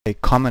a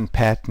common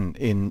pattern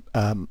in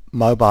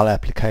mobile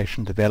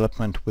application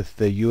development with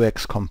the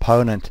UX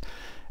component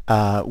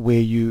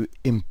where you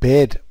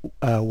embed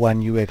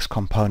one UX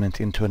component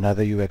into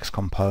another UX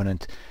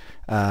component,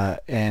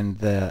 and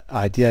the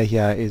idea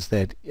here is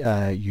that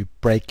you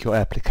break your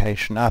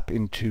application up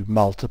into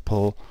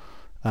multiple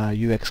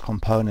UX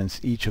components,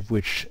 each of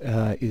which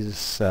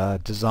is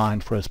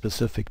designed for a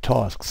specific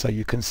task. So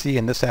you can see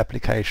in this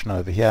application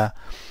over here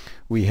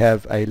we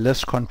have a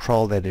list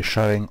control that is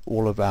showing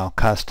all of our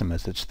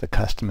customers. It's the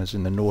customers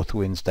in the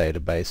Northwinds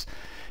database,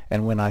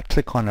 and when I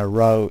click on a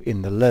row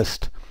in the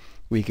list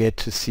we get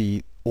to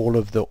see all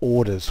of the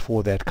orders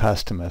for that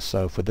customer.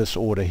 So for this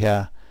order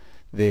here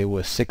there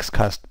were six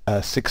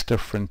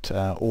different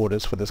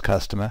orders for this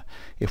customer.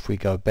 If we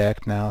go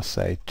back now,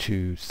 say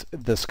to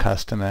this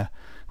customer,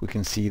 we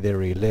can see there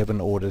are 11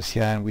 orders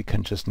here, and we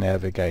can just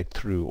navigate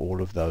through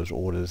all of those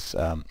orders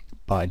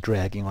by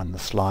dragging on the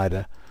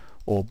slider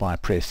or by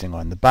pressing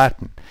on the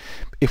button.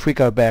 If we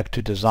go back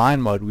to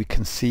design mode, we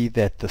can see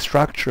that the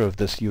structure of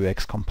this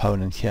UX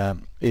component here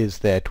is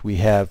that we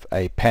have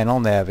a panel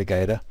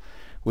navigator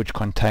which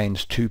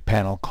contains two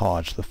panel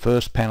cards. The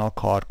first panel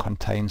card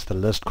contains the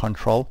list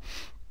control,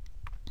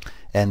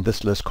 and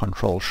this list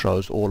control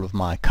shows all of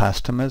my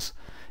customers,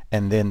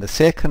 and then the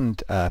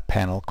second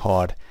panel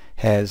card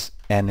has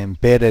an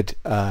embedded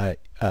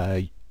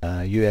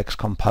UX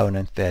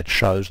component that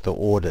shows the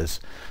orders.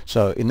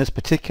 So in this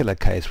particular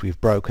case we've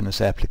broken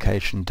this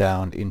application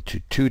down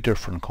into two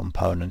different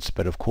components,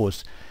 but of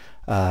course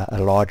a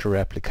larger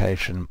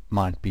application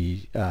might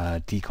be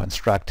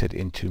deconstructed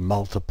into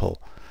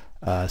multiple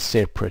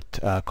separate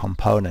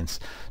components.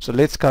 So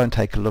let's go and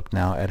take a look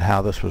now at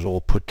how this was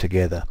all put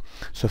together.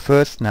 So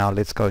first, now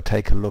let's go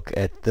take a look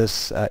at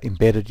this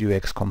embedded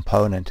UX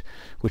component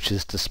which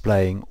is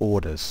displaying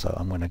orders. So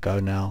I'm going to go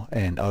now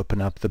and open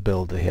up the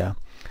builder here,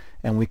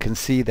 and we can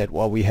see that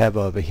what we have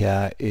over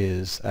here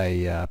is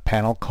a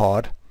panel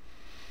card,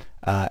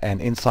 and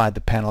inside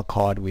the panel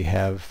card we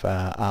have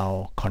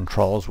our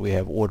controls. We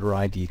have order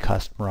ID,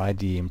 customer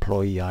ID,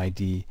 employee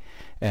ID,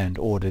 and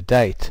order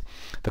date.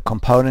 The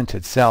component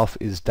itself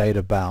is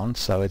data bound,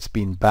 so it's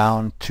been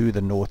bound to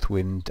the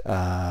Northwind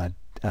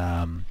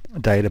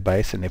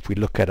database, and if we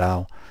look at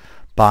our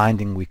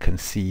binding we can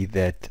see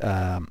that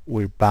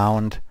we're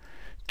bound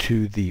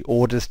to the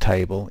orders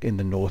table in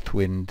the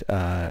Northwind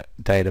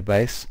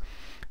database,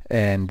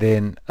 and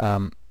then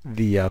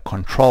the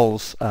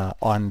controls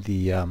on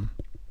the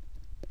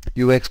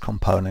UX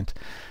component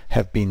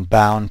have been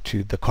bound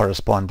to the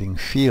corresponding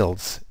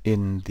fields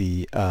in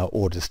the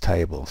orders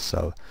table.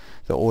 So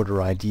the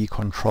order ID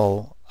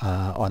control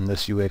on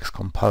this UX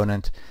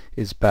component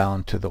is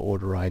bound to the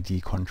order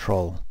ID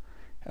control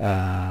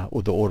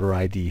or the order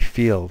ID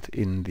field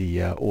in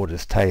the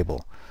orders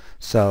table.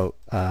 So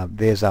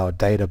there's our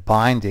data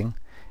binding,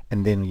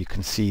 and then you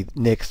can see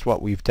next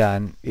what we've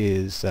done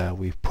is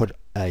we've put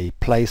a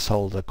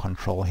placeholder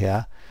control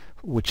here,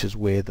 which is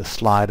where the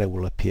slider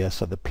will appear.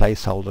 So the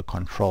placeholder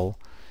control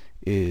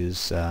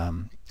is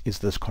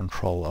this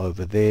control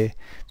over there.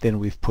 Then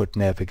we've put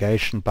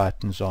navigation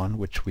buttons on,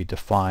 which we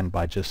define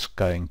by just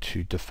going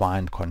to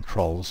define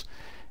controls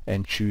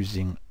and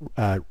choosing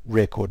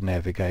record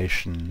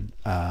navigation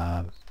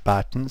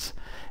buttons.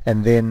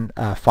 And then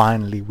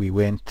finally we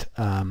went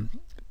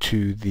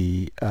to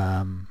the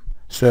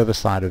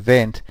server-side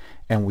event,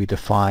 and we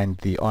defined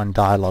the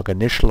onDialog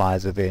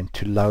initialize event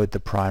to load the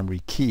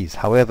primary keys.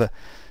 However,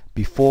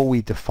 before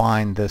we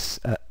define this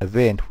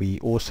event, we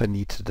also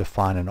need to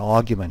define an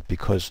argument,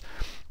 because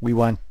we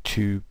want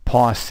to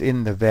pass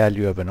in the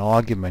value of an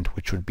argument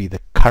which would be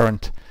the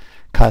current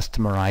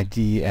customer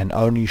ID and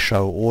only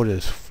show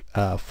orders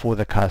for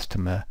the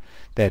customer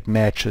that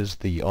matches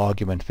the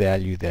argument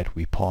value that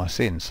we pass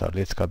in. So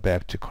let's go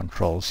back to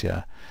controls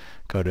here,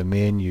 go to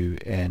menu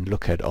and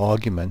look at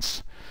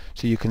arguments.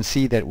 So you can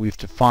see that we've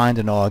defined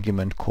an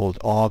argument called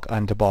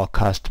arg_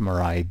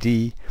 customer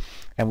ID,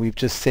 and we've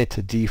just set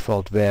a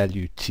default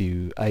value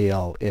to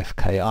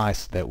ALFKI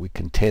so that we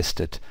can test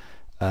it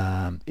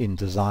in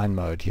design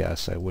mode here.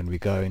 So when we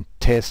go and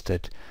test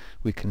it,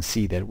 we can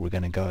see that we're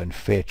going to go and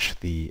fetch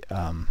the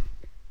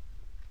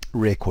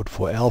record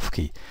for ELF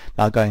key.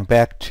 Now going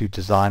back to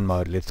design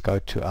mode, let's go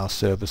to our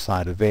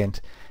server-side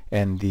event,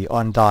 and the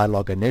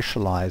onDialog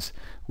initialize,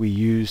 we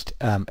used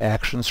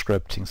action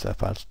scripting. So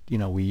if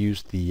we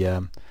used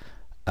the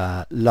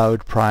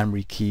load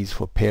primary keys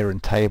for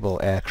parent table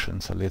action.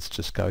 So let's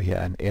just go here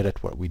and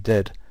edit what we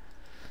did.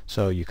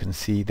 So you can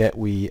see that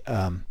we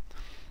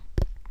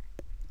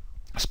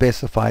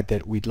specified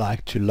that we'd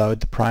like to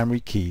load the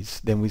primary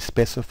keys. Then we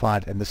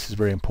specified, and this is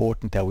very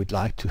important, that we'd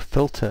like to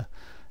filter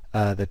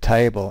the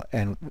table,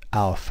 and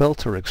our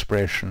filter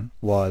expression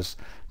was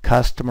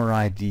customer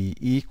ID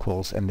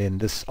equals and then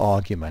this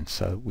argument.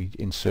 So we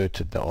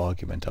inserted the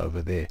argument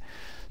over there.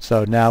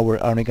 So now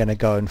we're only going to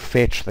go and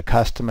fetch the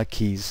customer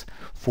keys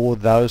for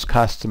those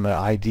customer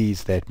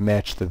IDs that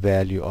match the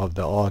value of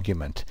the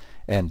argument,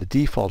 and the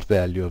default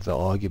value of the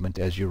argument,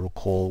 as you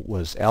recall,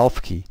 was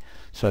elf key.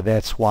 So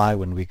that's why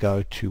when we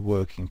go to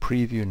working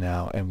preview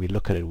now and we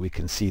look at it, we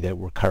can see that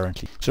we're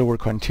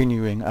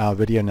continuing our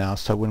video now.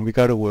 So when we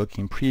go to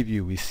working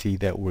preview, we see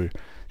that we're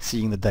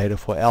seeing the data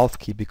for elf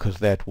key because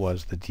that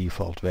was the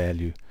default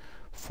value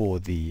for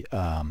the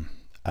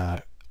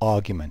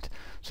argument.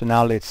 So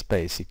now let's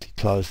basically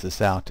close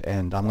this out,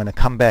 and I'm going to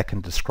come back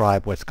and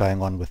describe what's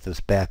going on with this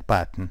back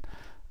button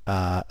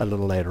a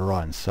little later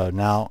on. So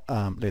now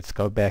let's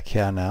go back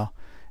here now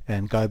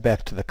and go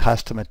back to the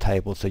customer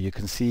table. So you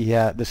can see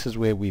here, this is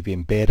where we've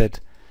embedded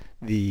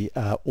the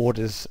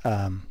orders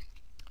UX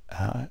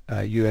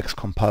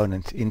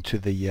component into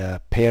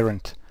the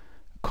parent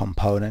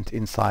component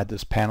inside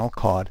this panel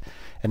card.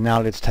 And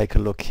now let's take a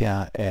look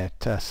here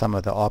at some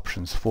of the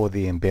options for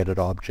the embedded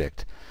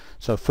object.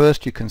 So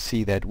first you can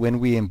see that when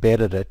we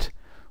embedded it,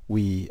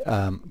 we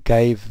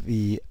gave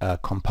the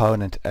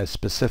component a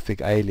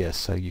specific alias.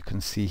 So you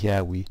can see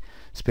here we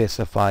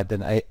specified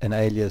an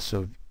alias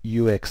of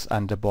UX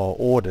underbar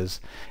orders,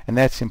 and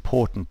that's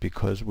important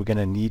because we're going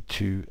to need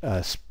to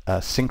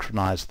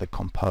synchronize the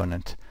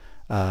component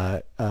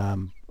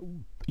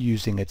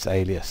using its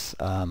alias.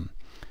 So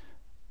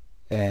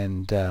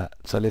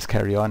let's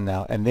carry on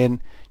now. And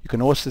then you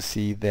can also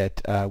see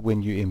that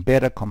when you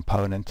embed a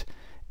component,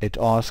 it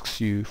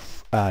asks you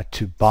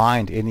to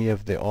bind any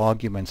of the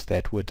arguments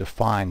that were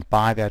defined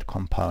by that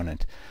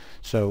component.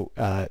 So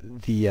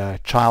the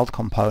child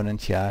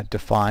component here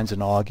defines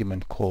an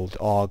argument called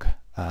arg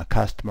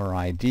customer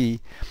ID,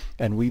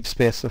 and we've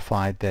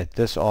specified that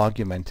this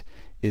argument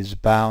is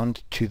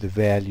bound to the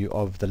value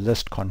of the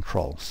list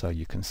control. So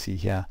you can see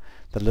here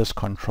the list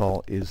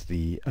control is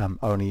the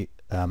only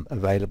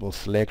available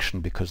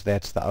selection because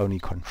that's the only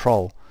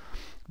control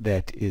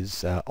that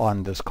is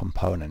on this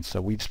component.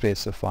 So we've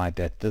specified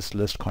that this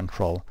list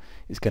control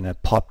is going to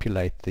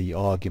populate the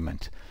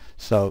argument.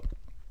 So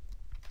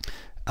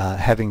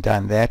having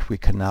done that, we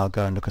can now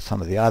go and look at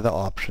some of the other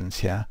options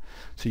here.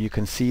 So you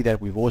can see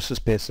that we've also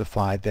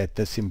specified that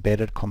this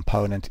embedded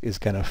component is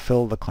going to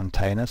fill the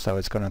container, so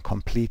it's going to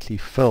completely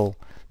fill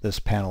this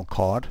panel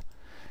card.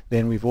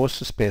 Then we've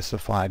also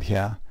specified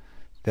here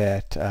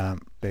that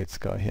let's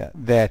go here,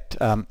 that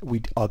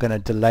we are going to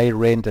delay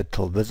render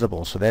till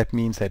visible. So that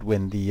means that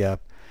when the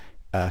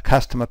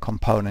customer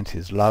component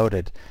is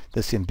loaded,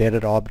 this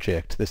embedded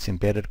object, this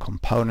embedded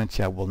component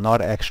here will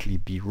not actually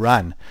be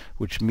run,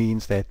 which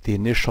means that the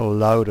initial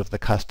load of the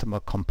customer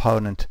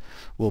component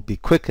will be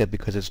quicker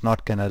because it's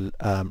not going to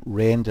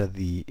render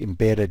the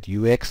embedded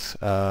UX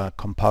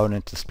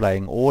component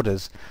displaying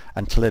orders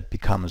until it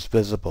becomes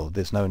visible.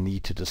 There's no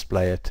need to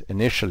display it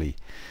initially.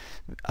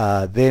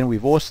 Then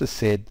we've also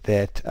said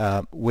that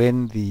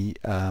when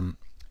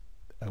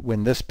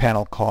this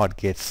panel card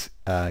gets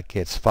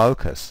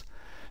focus,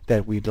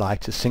 that we'd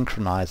like to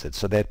synchronize it.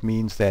 So that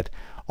means that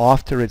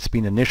after it's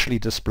been initially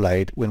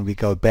displayed, when we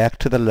go back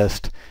to the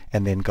list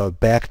and then go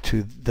back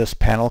to this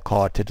panel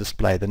card to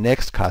display the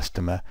next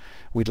customer,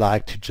 we'd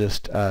like to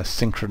just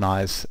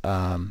synchronize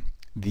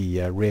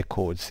the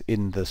records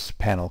in this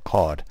panel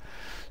card.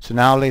 So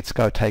now let's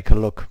go take a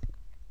look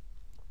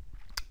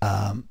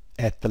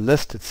at the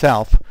list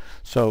itself.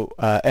 So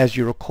as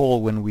you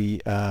recall, when we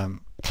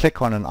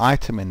click on an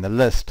item in the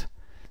list,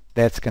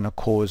 that's going to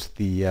cause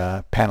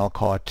the panel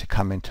card to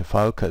come into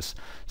focus.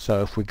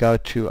 So if we go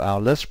to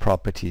our list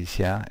properties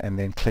here and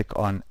then click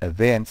on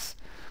events,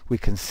 we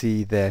can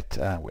see that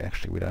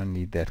we don't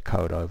need that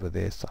code over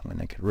there, so I'm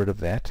going to get rid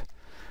of that.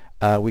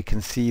 We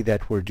can see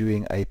that we're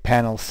doing a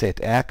panel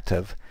set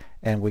active,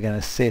 and we're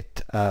going to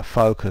set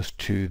focus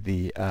to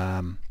the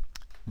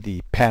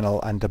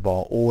panel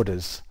underbar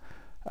orders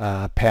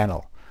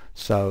panel.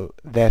 So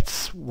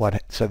that's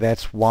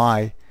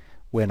why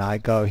when I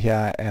go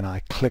here and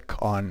I click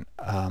on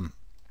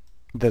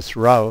this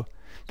row,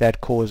 that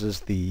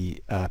causes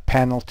the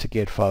panel to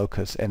get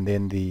focus, and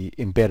then the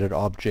embedded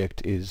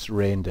object is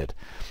rendered.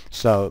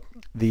 So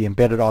the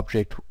embedded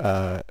object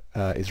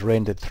is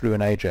rendered through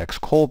an AJAX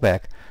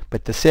callback,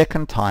 but the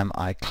second time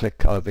I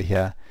click over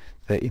here,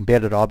 the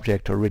embedded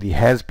object already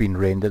has been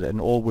rendered, and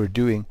all we're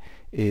doing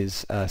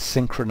is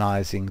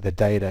synchronizing the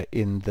data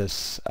in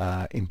this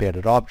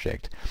embedded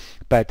object.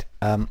 But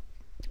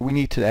we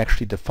need to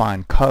actually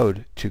define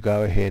code to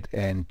go ahead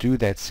and do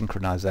that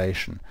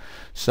synchronization.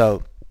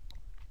 So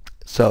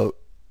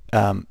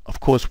of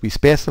course we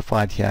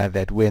specified here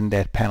that when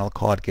that panel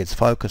card gets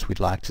focused, we'd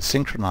like to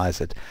synchronize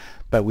it,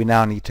 but we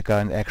now need to go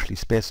and actually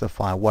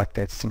specify what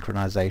that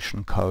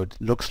synchronization code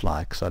looks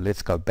like. So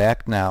let's go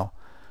back now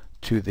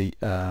to the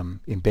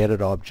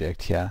embedded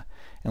object here,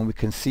 and we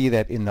can see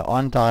that in the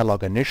onDialog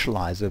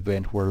initialize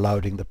event we're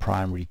loading the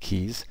primary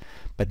keys.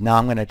 But now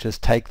I'm going to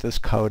just take this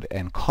code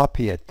and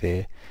copy it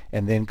there,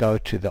 and then go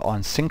to the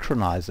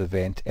onSynchronize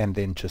event and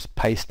then just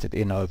paste it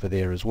in over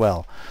there as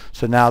well.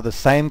 So now the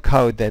same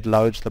code that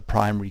loads the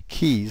primary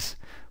keys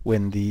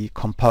when the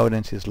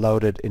component is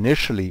loaded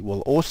initially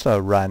will also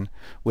run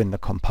when the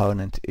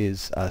component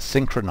is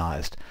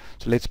synchronized.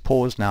 So let's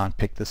pause now and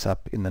pick this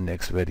up in the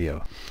next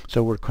video.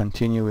 So we're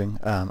continuing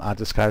our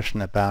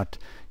discussion about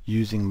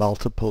using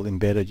multiple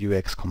embedded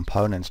UX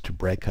components to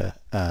break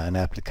an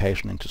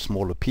application into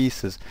smaller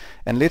pieces.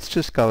 And let's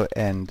just go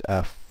and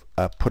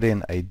put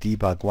in a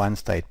debug one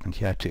statement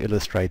here to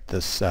illustrate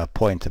this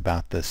point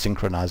about the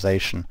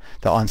synchronization,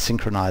 the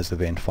onSynchronize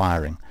event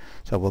firing.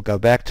 So we'll go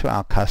back to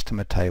our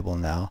customer table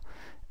now,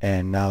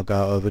 and now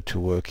go over to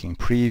working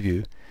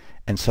preview.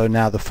 And so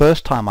now the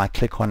first time I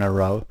click on a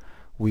row,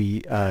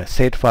 we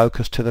set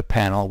focus to the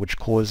panel, which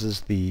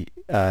causes the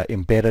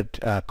embedded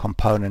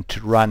component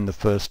to run the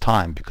first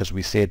time, because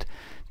we said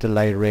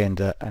delay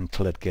render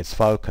until it gets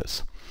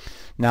focus.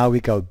 Now we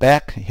go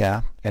back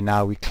here, and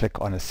now we click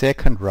on a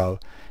second row.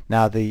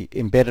 Now the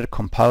embedded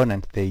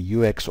component, the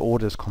UX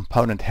orders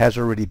component, has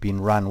already been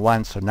run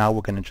once, so now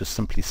we're going to just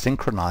simply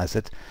synchronize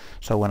it.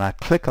 So when I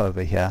click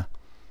over here,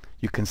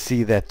 you can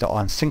see that the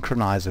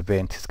onSynchronize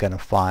event is going to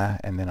fire,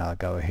 and then I'll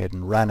go ahead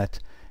and run it,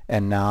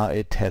 and now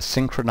it has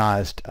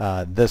synchronized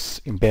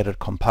this embedded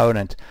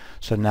component.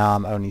 So now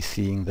I'm only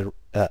seeing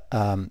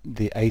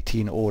the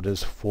 18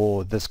 orders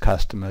for this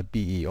customer,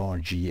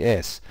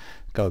 BERGS.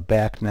 Go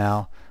back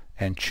now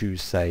and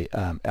choose, say,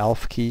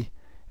 ELF key,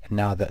 and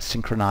now that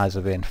synchronize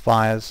event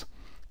fires,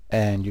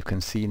 and you can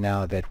see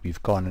now that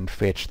we've gone and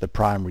fetched the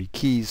primary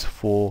keys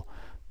for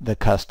the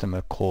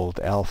customer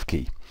called ELF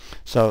key.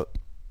 So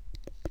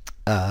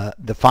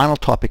the final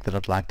topic that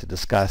I'd like to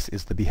discuss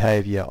is the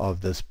behavior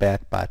of this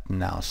back button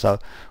now. So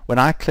when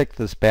I click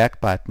this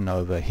back button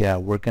over here,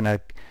 we're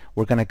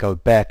gonna go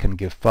back and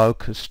give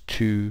focus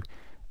to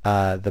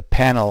the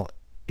panel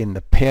in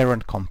the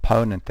parent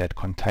component that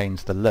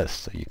contains the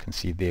list. So you can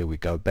see there we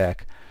go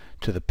back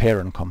to the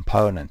parent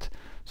component.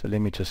 So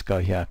let me just go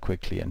here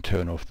quickly and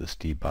turn off this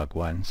debug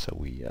one, so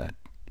we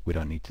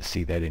don't need to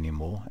see that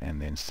anymore,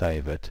 and then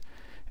save it,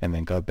 and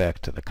then go back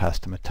to the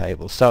customer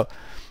table. So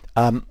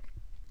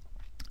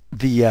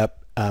the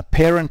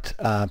parent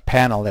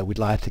panel that we'd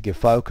like to give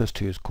focus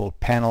to is called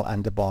panel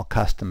underbar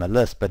customer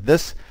list, but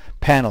this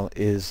panel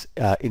is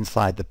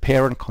inside the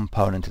parent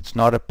component. It's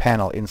not a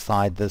panel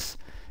inside this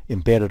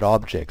embedded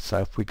object. So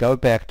if we go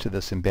back to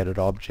this embedded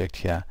object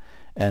here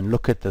and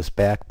look at this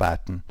back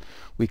button,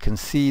 we can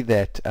see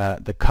that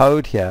the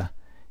code here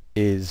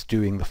is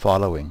doing the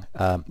following.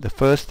 The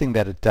first thing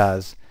that it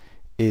does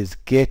is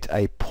get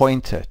a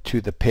pointer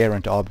to the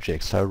parent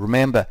object. So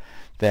remember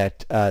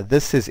that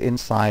this is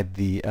inside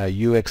the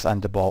UX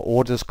underbar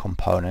orders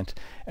component,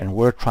 and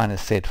we're trying to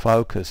set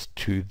focus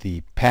to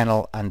the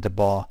panel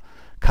underbar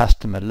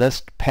customer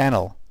list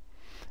panel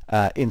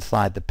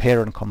inside the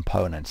parent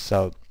component.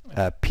 So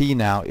P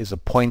now is a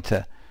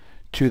pointer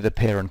to the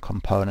parent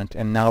component,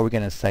 and now we're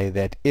going to say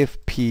that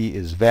if P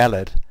is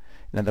valid,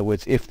 in other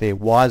words, if there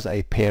was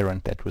a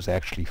parent that was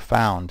actually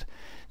found,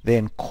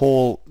 then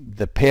call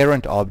the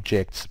parent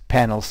object's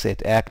panel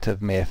set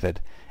active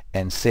method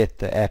and set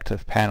the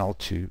active panel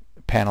to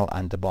panel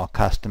underbar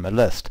customer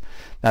list.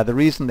 Now the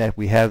reason that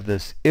we have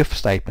this if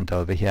statement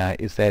over here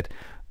is that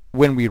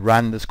when we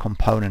run this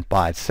component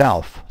by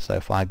itself, so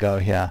if I go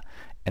here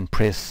and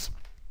press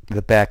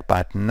the back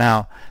button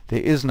now,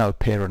 there is no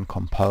parent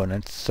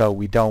component, so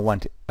we don't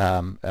want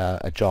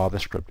a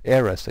JavaScript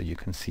error. So you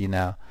can see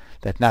now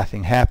that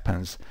nothing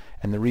happens,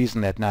 and the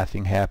reason that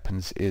nothing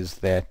happens is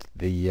that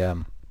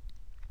the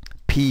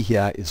P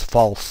here is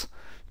false,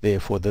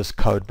 therefore this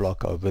code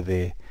block over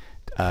there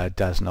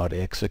does not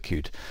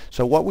execute.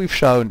 So what we've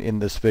shown in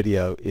this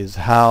video is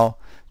how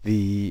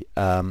the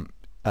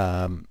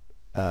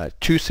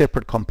two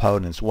separate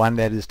components, one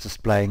that is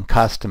displaying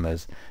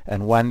customers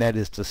and one that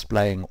is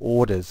displaying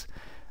orders,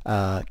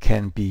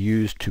 can be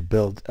used to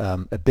build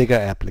a bigger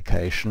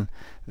application.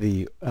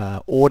 The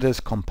orders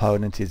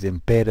component is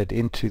embedded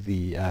into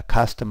the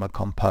customer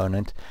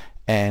component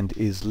and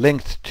is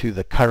linked to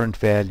the current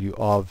value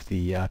of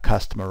the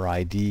customer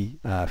ID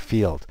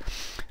field.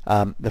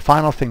 The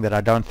final thing that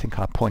I don't think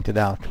I pointed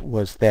out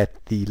was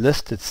that the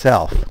list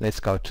itself,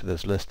 let's go to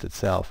this list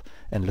itself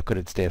and look at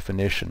its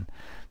definition.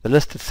 The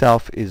list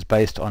itself is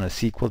based on a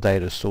SQL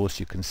data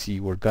source. You can see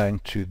we're going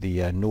to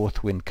the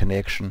Northwind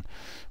connection.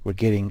 We're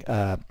getting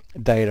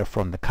data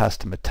from the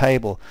customer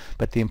table,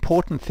 but the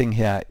important thing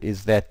here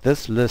is that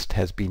this list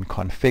has been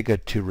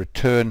configured to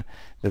return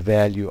the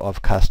value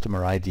of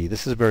customer ID.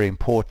 This is very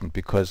important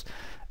because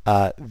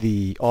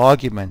the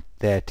argument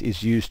that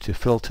is used to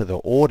filter the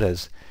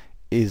orders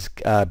is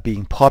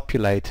being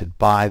populated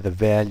by the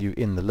value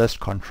in the list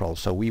control.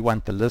 So we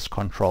want the list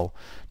control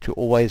to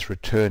always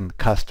return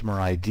customer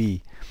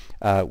ID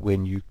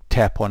when you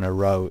tap on a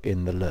row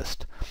in the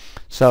list.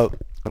 So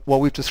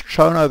what we've just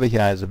shown over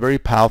here is a very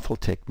powerful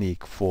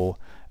technique for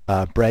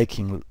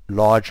breaking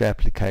large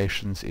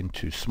applications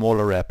into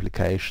smaller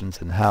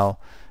applications, and how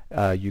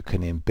you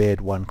can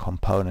embed one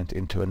component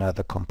into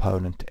another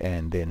component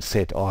and then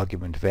set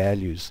argument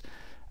values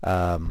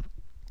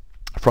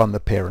from the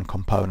parent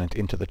component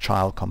into the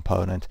child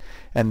component,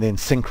 and then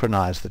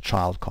synchronize the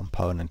child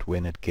component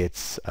when it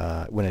gets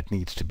when it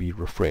needs to be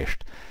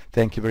refreshed.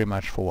 Thank you very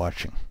much for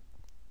watching.